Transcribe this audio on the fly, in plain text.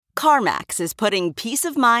CarMax is putting peace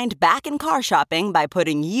of mind back in car shopping by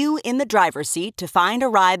putting you in the driver's seat to find a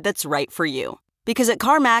ride that's right for you. Because at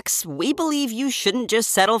CarMax, we believe you shouldn't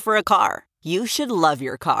just settle for a car. You should love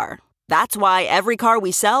your car. That's why every car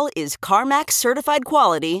we sell is CarMax certified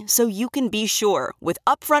quality, so you can be sure with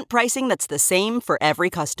upfront pricing that's the same for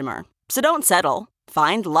every customer. So don't settle.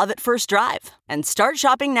 Find love at first drive and start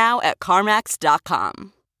shopping now at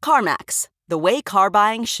CarMax.com. CarMax, the way car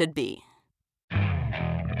buying should be.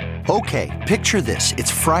 Okay, picture this.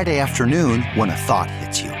 It's Friday afternoon when a thought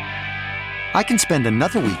hits you. I can spend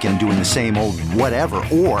another weekend doing the same old whatever,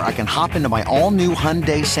 or I can hop into my all-new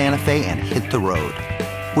Hyundai Santa Fe and hit the road.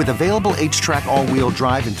 With available H-Track all-wheel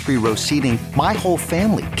drive and 3-row seating, my whole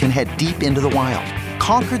family can head deep into the wild.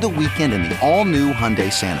 Conquer the weekend in the all-new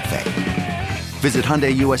Hyundai Santa Fe. Visit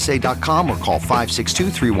HyundaiUSA.com or call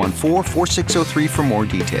 562-314-4603 for more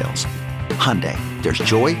details. Hyundai, there's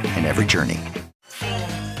joy in every journey.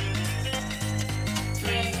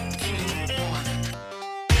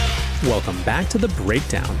 Welcome back to The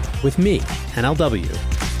Breakdown with me, NLW.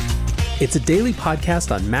 It's a daily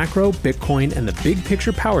podcast on macro, Bitcoin, and the big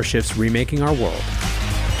picture power shifts remaking our world.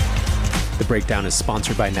 The Breakdown is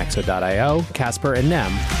sponsored by Nexo.io, Casper, and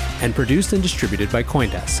Nem, and produced and distributed by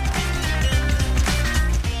CoinDesk.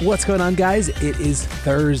 What's going on, guys? It is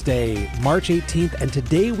Thursday, March 18th, and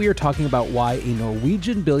today we are talking about why a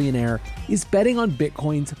Norwegian billionaire is betting on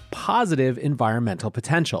Bitcoin's positive environmental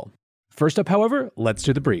potential. First up, however, let's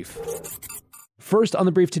do the brief. First on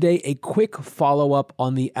the brief today, a quick follow-up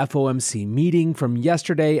on the FOMC meeting from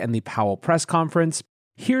yesterday and the Powell press conference.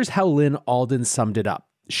 Here's how Lyn Alden summed it up.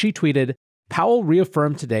 She tweeted, Powell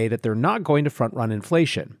reaffirmed today that they're not going to front-run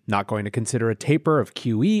inflation, not going to consider a taper of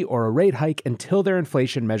QE or a rate hike until their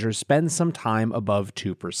inflation measures spend some time above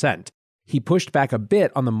 2%. He pushed back a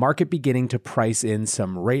bit on the market beginning to price in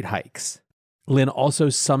some rate hikes. Lyn also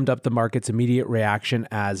summed up the market's immediate reaction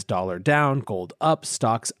as dollar down, gold up,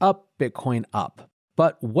 stocks up, Bitcoin up.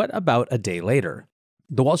 But what about a day later?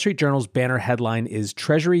 The Wall Street Journal's banner headline is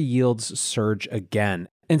Treasury Yields Surge Again.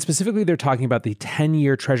 And specifically, they're talking about the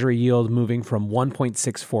 10-year Treasury yield moving from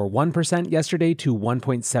 1.641% yesterday to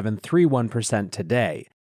 1.731% today.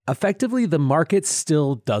 Effectively, the market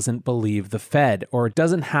still doesn't believe the Fed, or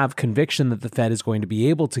doesn't have conviction that the Fed is going to be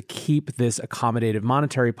able to keep this accommodative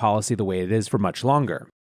monetary policy the way it is for much longer.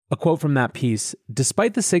 A quote from that piece,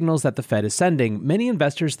 despite the signals that the Fed is sending, many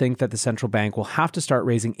investors think that the central bank will have to start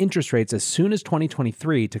raising interest rates as soon as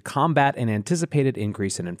 2023 to combat an anticipated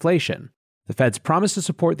increase in inflation. The Fed's promise to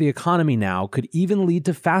support the economy now could even lead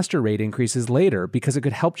to faster rate increases later because it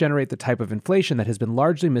could help generate the type of inflation that has been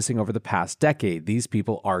largely missing over the past decade, these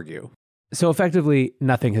people argue. So effectively,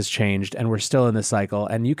 nothing has changed and we're still in this cycle,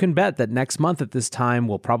 and you can bet that next month at this time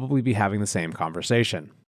we'll probably be having the same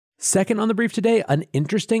conversation. Second on the brief today, an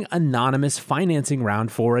interesting anonymous financing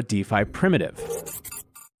round for a DeFi primitive.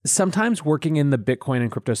 Sometimes working in the Bitcoin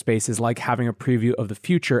and crypto space is like having a preview of the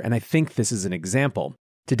future, and I think this is an example.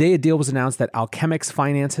 Today, a deal was announced that Alchemix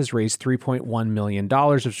Finance has raised $3.1 million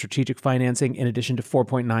of strategic financing in addition to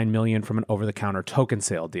 $4.9 million from an over-the-counter token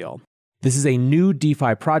sale deal. This is a new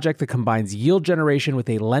DeFi project that combines yield generation with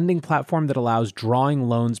a lending platform that allows drawing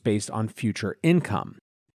loans based on future income.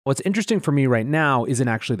 What's interesting for me right now isn't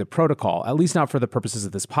actually the protocol, at least not for the purposes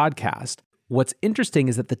of this podcast. What's interesting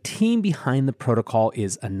is that the team behind the protocol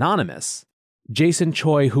is anonymous. Jason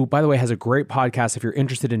Choi, who, by the way, has a great podcast if you're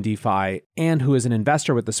interested in DeFi, and who is an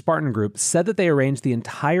investor with the Spartan Group, said that they arranged the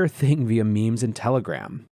entire thing via memes and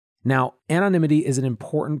Telegram. Now, anonymity is an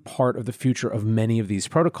important part of the future of many of these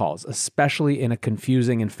protocols, especially in a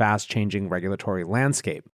confusing and fast-changing regulatory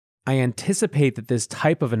landscape. I anticipate that this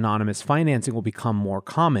type of anonymous financing will become more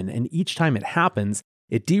common, and each time it happens,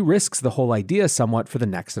 it de-risks the whole idea somewhat for the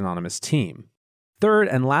next anonymous team. Third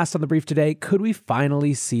and last on the brief today, could we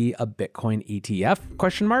finally see a Bitcoin ETF?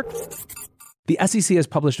 The SEC has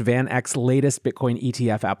published VanEck's latest Bitcoin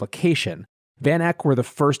ETF application. VanEck were the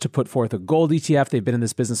first to put forth a gold ETF. They've been in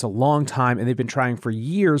this business a long time, and they've been trying for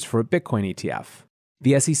years for a Bitcoin ETF.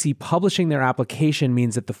 The SEC publishing their application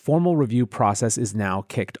means that the formal review process is now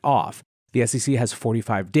kicked off. The SEC has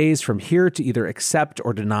 45 days from here to either accept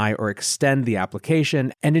or deny or extend the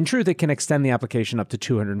application, and in truth, it can extend the application up to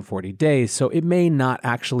 240 days, so it may not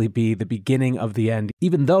actually be the beginning of the end,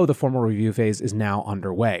 even though the formal review phase is now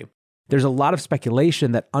underway. There's a lot of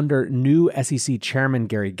speculation that under new SEC Chairman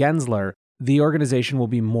Gary Gensler, the organization will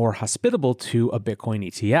be more hospitable to a Bitcoin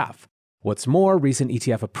ETF. What's more, recent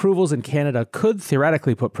ETF approvals in Canada could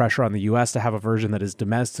theoretically put pressure on the US to have a version that is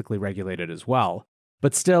domestically regulated as well.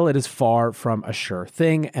 But still, it is far from a sure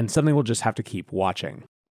thing, and something we'll just have to keep watching.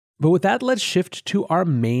 But with that, let's shift to our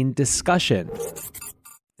main discussion.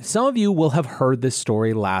 Some of you will have heard this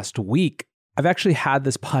story last week. I've actually had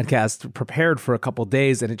this podcast prepared for a couple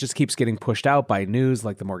days, and it just keeps getting pushed out by news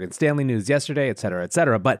like the Morgan Stanley news yesterday, et cetera, et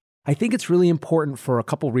cetera. But I think it's really important for a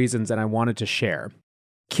couple reasons, and I wanted to share.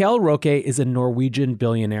 Kjell Roque is a Norwegian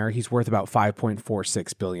billionaire. He's worth about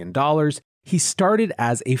 $5.46 billion. He started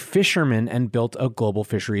as a fisherman and built a global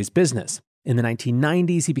fisheries business. In the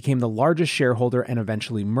 1990s, he became the largest shareholder and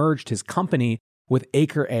eventually merged his company with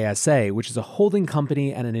Aker ASA, which is a holding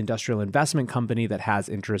company and an industrial investment company that has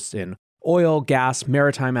interests in oil, gas,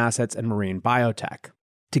 maritime assets, and marine biotech.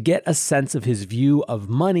 To get a sense of his view of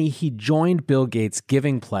money, he joined Bill Gates'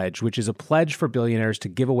 Giving Pledge, which is a pledge for billionaires to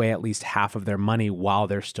give away at least half of their money while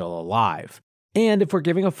they're still alive. And if we're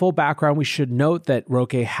giving a full background, we should note that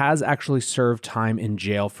Roque has actually served time in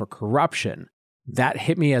jail for corruption. That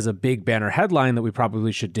hit me as a big banner headline that we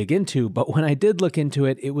probably should dig into, but when I did look into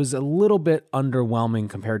it, it was a little bit underwhelming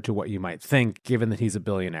compared to what you might think, given that he's a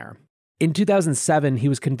billionaire. In 2007, he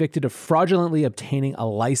was convicted of fraudulently obtaining a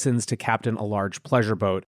license to captain a large pleasure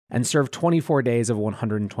boat and served 24 days of a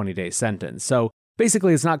 120-day sentence. So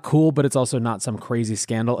basically, it's not cool, but it's also not some crazy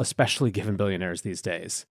scandal, especially given billionaires these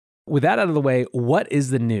days. With that out of the way, what is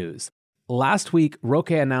the news? Last week,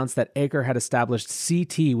 Roque announced that Aker had established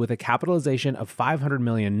CT with a capitalization of 500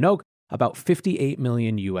 million NOK, about 58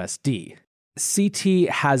 million USD. CT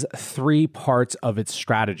has three parts of its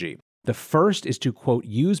strategy. The first is to, quote,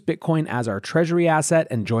 use Bitcoin as our treasury asset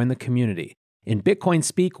and join the community. In Bitcoin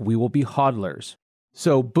speak, we will be hodlers.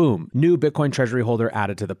 So boom, new Bitcoin treasury holder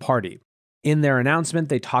added to the party. In their announcement,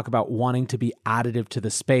 they talk about wanting to be additive to the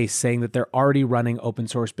space, saying that they're already running open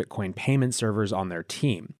source Bitcoin payment servers on their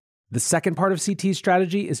team. The second part of CT's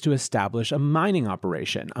strategy is to establish a mining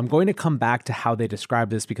operation. I'm going to come back to how they describe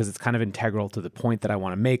this because it's kind of integral to the point that I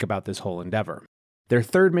want to make about this whole endeavor. Their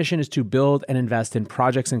third mission is to build and invest in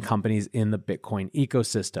projects and companies in the Bitcoin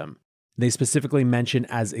ecosystem. They specifically mention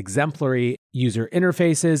as exemplary user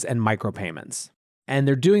interfaces and micropayments. And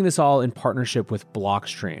they're doing this all in partnership with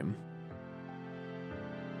Blockstream.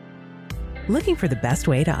 Looking for the best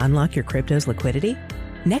way to unlock your crypto's liquidity?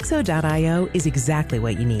 Nexo.io is exactly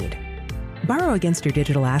what you need. Borrow against your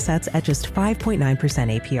digital assets at just 5.9%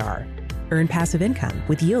 APR. Earn passive income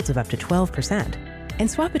with yields of up to 12%. And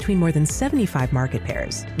swap between more than 75 market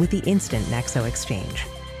pairs with the instant Nexo exchange.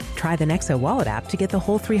 Try the Nexo wallet app to get the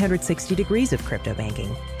whole 360 degrees of crypto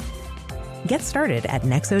banking. Get started at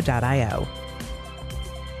Nexo.io.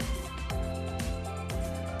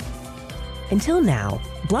 Until now,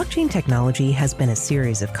 blockchain technology has been a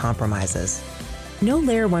series of compromises. No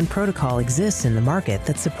Layer 1 protocol exists in the market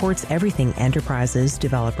that supports everything enterprises,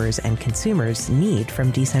 developers, and consumers need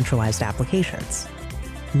from decentralized applications.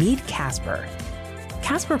 Meet Casper.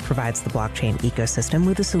 Casper provides the blockchain ecosystem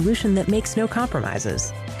with a solution that makes no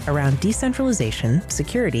compromises around decentralization,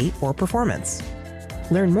 security, or performance.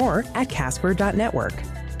 Learn more at casper.network.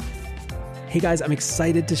 Hey guys, I'm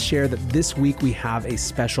excited to share that this week we have a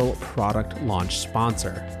special product launch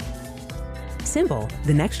sponsor. Symbol,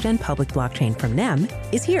 the next-gen public blockchain from NEM,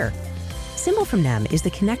 is here. Symbol from NEM is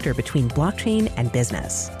the connector between blockchain and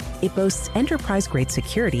business. It boasts enterprise-grade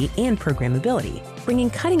security and programmability,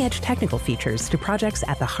 bringing cutting-edge technical features to projects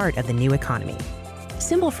at the heart of the new economy.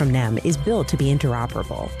 Symbol from NEM is built to be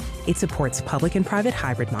interoperable. It supports public and private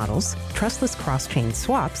hybrid models, trustless cross-chain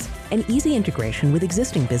swaps, and easy integration with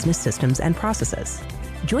existing business systems and processes.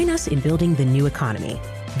 Join us in building the new economy.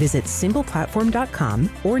 Visit symbolplatform.com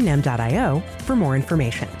or nem.io for more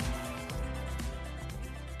information.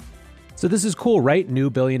 So this is cool, right? New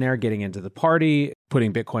billionaire getting into the party,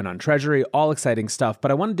 putting Bitcoin on treasury, all exciting stuff.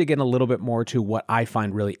 But I want to dig in a little bit more to what I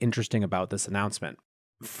find really interesting about this announcement.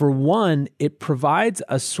 For one, it provides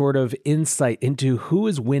a sort of insight into who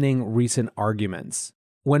is winning recent arguments.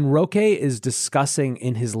 When Roque is discussing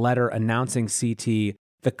in his letter announcing CT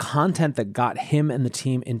the content that got him and the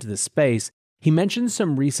team into the space, he mentions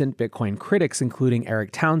some recent Bitcoin critics, including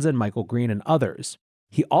Eric Townsend, Michael Green, and others.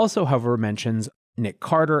 He also, however, mentions Nick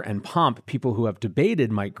Carter and Pomp, people who have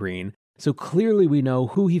debated Mike Green, so clearly we know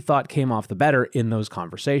who he thought came off the better in those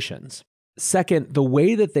conversations. Second, the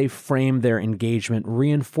way that they frame their engagement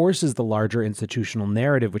reinforces the larger institutional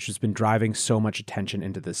narrative which has been driving so much attention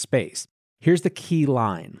into this space. Here's the key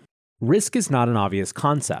line. Risk is not an obvious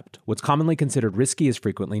concept. What's commonly considered risky is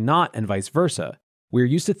frequently not, and vice versa. We're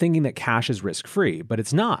used to thinking that cash is risk-free, but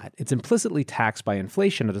it's not. It's implicitly taxed by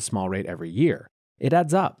inflation at a small rate every year. It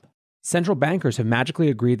adds up. Central bankers have magically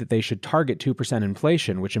agreed that they should target 2%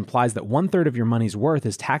 inflation, which implies that 1/3 of your money's worth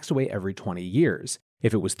is taxed away every 20 years.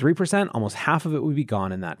 If it was 3%, almost half of it would be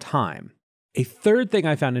gone in that time. A third thing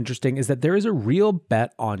I found interesting is that there is a real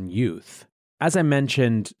bet on youth. As I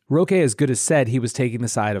mentioned, Roque as good as said he was taking the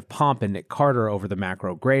side of Pomp and Nick Carter over the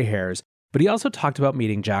macro gray hairs, but he also talked about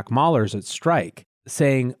meeting Jack Mallers at Strike,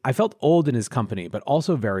 saying, "I felt old in his company, but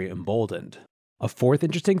also very emboldened." A fourth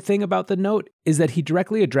interesting thing about the note is that he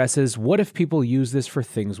directly addresses what if people use this for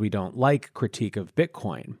things we don't like critique of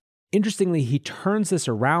Bitcoin. Interestingly, he turns this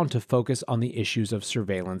around to focus on the issues of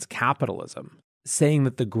surveillance capitalism, saying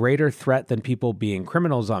that the greater threat than people being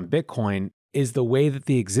criminals on Bitcoin is the way that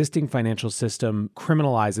the existing financial system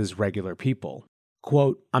criminalizes regular people.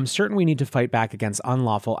 Quote, "I'm certain we need to fight back against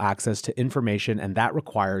unlawful access to information, and that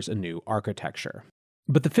requires a new architecture."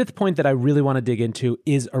 But the fifth point that I really want to dig into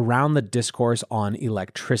is around the discourse on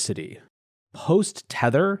electricity.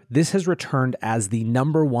 Post-Tether, this has returned as the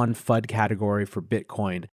number one FUD category for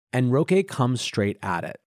Bitcoin, and Roque comes straight at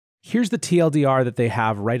it. Here's the TLDR that they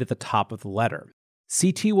have right at the top of the letter.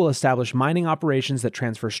 CT will establish mining operations that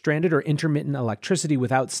transfer stranded or intermittent electricity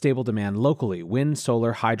without stable demand locally, wind,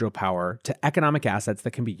 solar, hydropower, to economic assets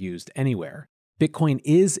that can be used anywhere. Bitcoin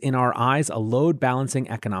is, in our eyes, a load-balancing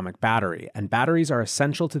economic battery, and batteries are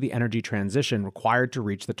essential to the energy transition required to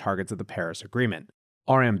reach the targets of the Paris Agreement.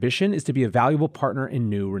 Our ambition is to be a valuable partner in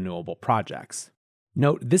new renewable projects.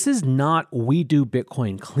 Note, this is not we do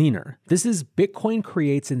Bitcoin cleaner. This is Bitcoin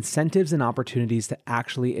creates incentives and opportunities to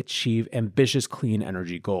actually achieve ambitious clean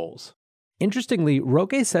energy goals. Interestingly,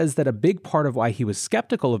 Roque says that a big part of why he was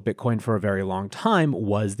skeptical of Bitcoin for a very long time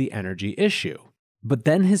was the energy issue. But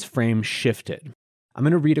then his frame shifted. I'm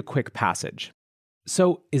going to read a quick passage.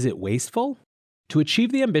 So, is it wasteful? To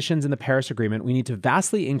achieve the ambitions in the Paris Agreement, we need to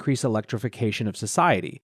vastly increase electrification of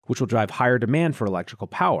society, which will drive higher demand for electrical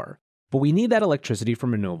power. But we need that electricity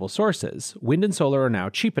from renewable sources. Wind and solar are now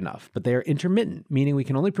cheap enough, but they are intermittent, meaning we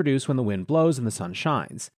can only produce when the wind blows and the sun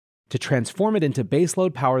shines. To transform it into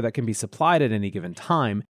baseload power that can be supplied at any given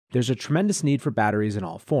time, there's a tremendous need for batteries in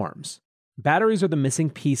all forms. Batteries are the missing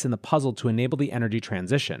piece in the puzzle to enable the energy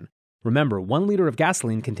transition. Remember, 1 liter of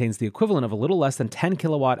gasoline contains the equivalent of a little less than 10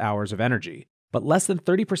 kilowatt hours of energy, but less than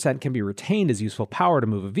 30% can be retained as useful power to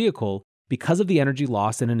move a vehicle because of the energy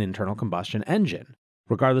lost in an internal combustion engine.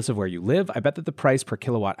 Regardless of where you live, I bet that the price per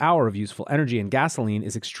kilowatt hour of useful energy in gasoline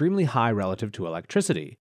is extremely high relative to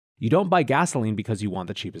electricity. You don't buy gasoline because you want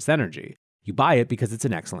the cheapest energy. You buy it because it's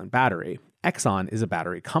an excellent battery. Exxon is a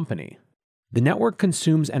battery company. The network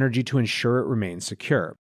consumes energy to ensure it remains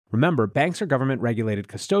secure. Remember, banks are government-regulated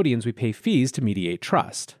custodians. We pay fees to mediate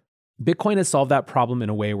trust. Bitcoin has solved that problem in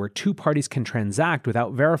a way where two parties can transact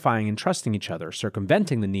without verifying and trusting each other,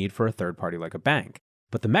 circumventing the need for a third party like a bank.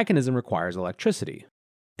 But the mechanism requires electricity.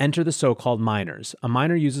 Enter the so-called miners. A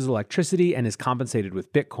miner uses electricity and is compensated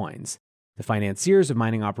with bitcoins. The financiers of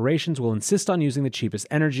mining operations will insist on using the cheapest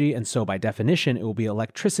energy, and so by definition, it will be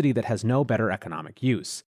electricity that has no better economic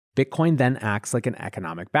use. Bitcoin then acts like an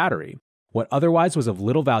economic battery. What otherwise was of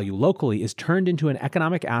little value locally is turned into an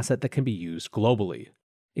economic asset that can be used globally.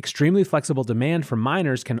 Extremely flexible demand from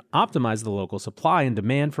miners can optimize the local supply and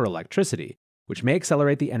demand for electricity, which may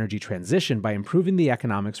accelerate the energy transition by improving the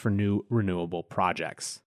economics for new renewable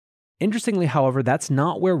projects. Interestingly, however, that's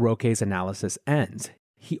not where Roque's analysis ends.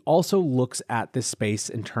 He also looks at this space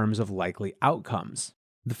in terms of likely outcomes.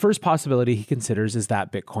 The first possibility he considers is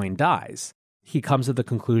that Bitcoin dies. He comes to the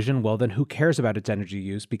conclusion, well, then who cares about its energy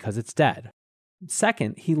use because it's dead?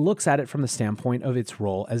 Second, he looks at it from the standpoint of its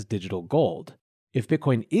role as digital gold. If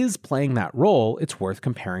Bitcoin is playing that role, it's worth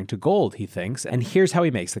comparing to gold, he thinks, and here's how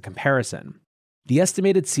he makes the comparison. The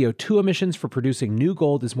estimated CO2 emissions for producing new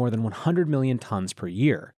gold is more than 100 million tons per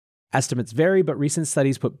year. Estimates vary, but recent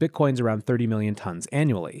studies put Bitcoins around 30 million tons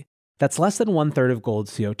annually. That's less than 1/3 of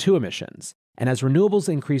gold's CO2 emissions. And as renewables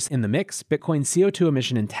increase in the mix, Bitcoin's CO2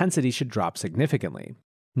 emission intensity should drop significantly.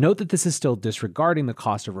 Note that this is still disregarding the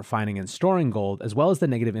cost of refining and storing gold, as well as the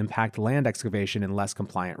negative impact land excavation in less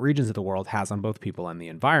compliant regions of the world has on both people and the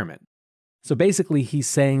environment. So basically, he's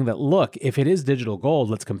saying that, look, if it is digital gold,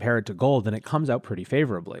 let's compare it to gold, and it comes out pretty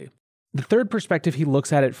favorably. The third perspective he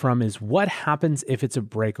looks at it from is what happens if it's a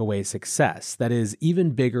breakaway success, that is,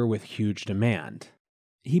 even bigger with huge demand.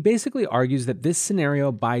 He basically argues that this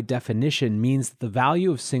scenario, by definition, means that the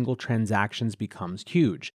value of single transactions becomes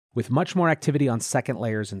huge, with much more activity on second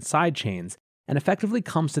layers and sidechains, and effectively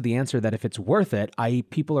comes to the answer that if it's worth it, i.e.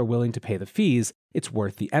 people are willing to pay the fees, it's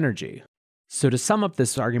worth the energy. So to sum up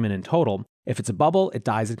this argument in total, if it's a bubble, it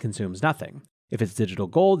dies and consumes nothing. If it's digital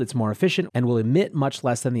gold, it's more efficient and will emit much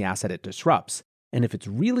less than the asset it disrupts. And if it's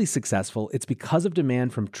really successful, it's because of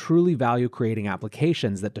demand from truly value-creating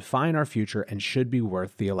applications that define our future and should be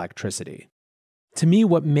worth the electricity. To me,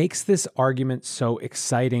 what makes this argument so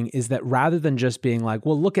exciting is that rather than just being like,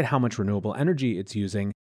 well, look at how much renewable energy it's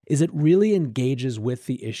using, is it really engages with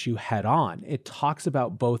the issue head on. It talks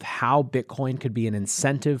about both how Bitcoin could be an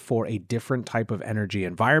incentive for a different type of energy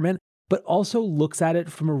environment, but also looks at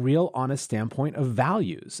it from a real honest standpoint of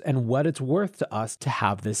values and what it's worth to us to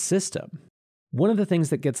have this system. One of the things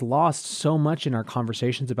that gets lost so much in our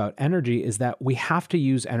conversations about energy is that we have to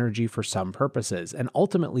use energy for some purposes, and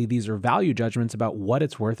ultimately these are value judgments about what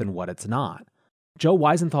it's worth and what it's not. Joe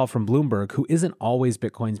Weisenthal from Bloomberg, who isn't always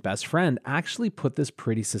Bitcoin's best friend, actually put this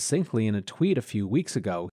pretty succinctly in a tweet a few weeks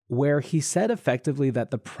ago, where he said effectively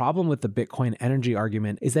that the problem with the Bitcoin energy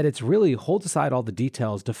argument is that it's really, hold aside all the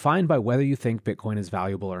details, defined by whether you think Bitcoin is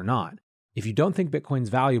valuable or not. If you don't think Bitcoin's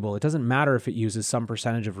valuable, it doesn't matter if it uses some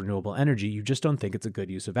percentage of renewable energy, you just don't think it's a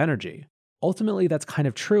good use of energy. Ultimately, that's kind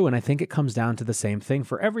of true, and I think it comes down to the same thing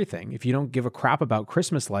for everything. If you don't give a crap about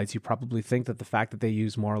Christmas lights, you probably think that the fact that they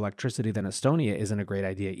use more electricity than Estonia isn't a great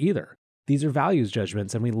idea either. These are values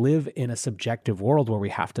judgments, and we live in a subjective world where we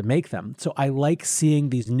have to make them. So I like seeing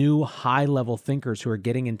these new high-level thinkers who are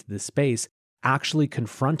getting into this space actually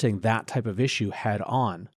confronting that type of issue head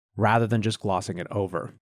on, rather than just glossing it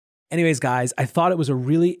over. Anyways, guys, I thought it was a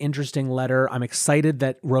really interesting letter. I'm excited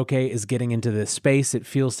that Roque is getting into this space. It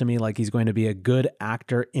feels to me like he's going to be a good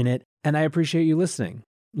actor in it, and I appreciate you listening.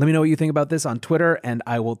 Let me know what you think about this on Twitter, and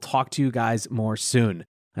I will talk to you guys more soon.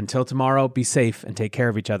 Until tomorrow, be safe and take care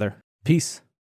of each other. Peace.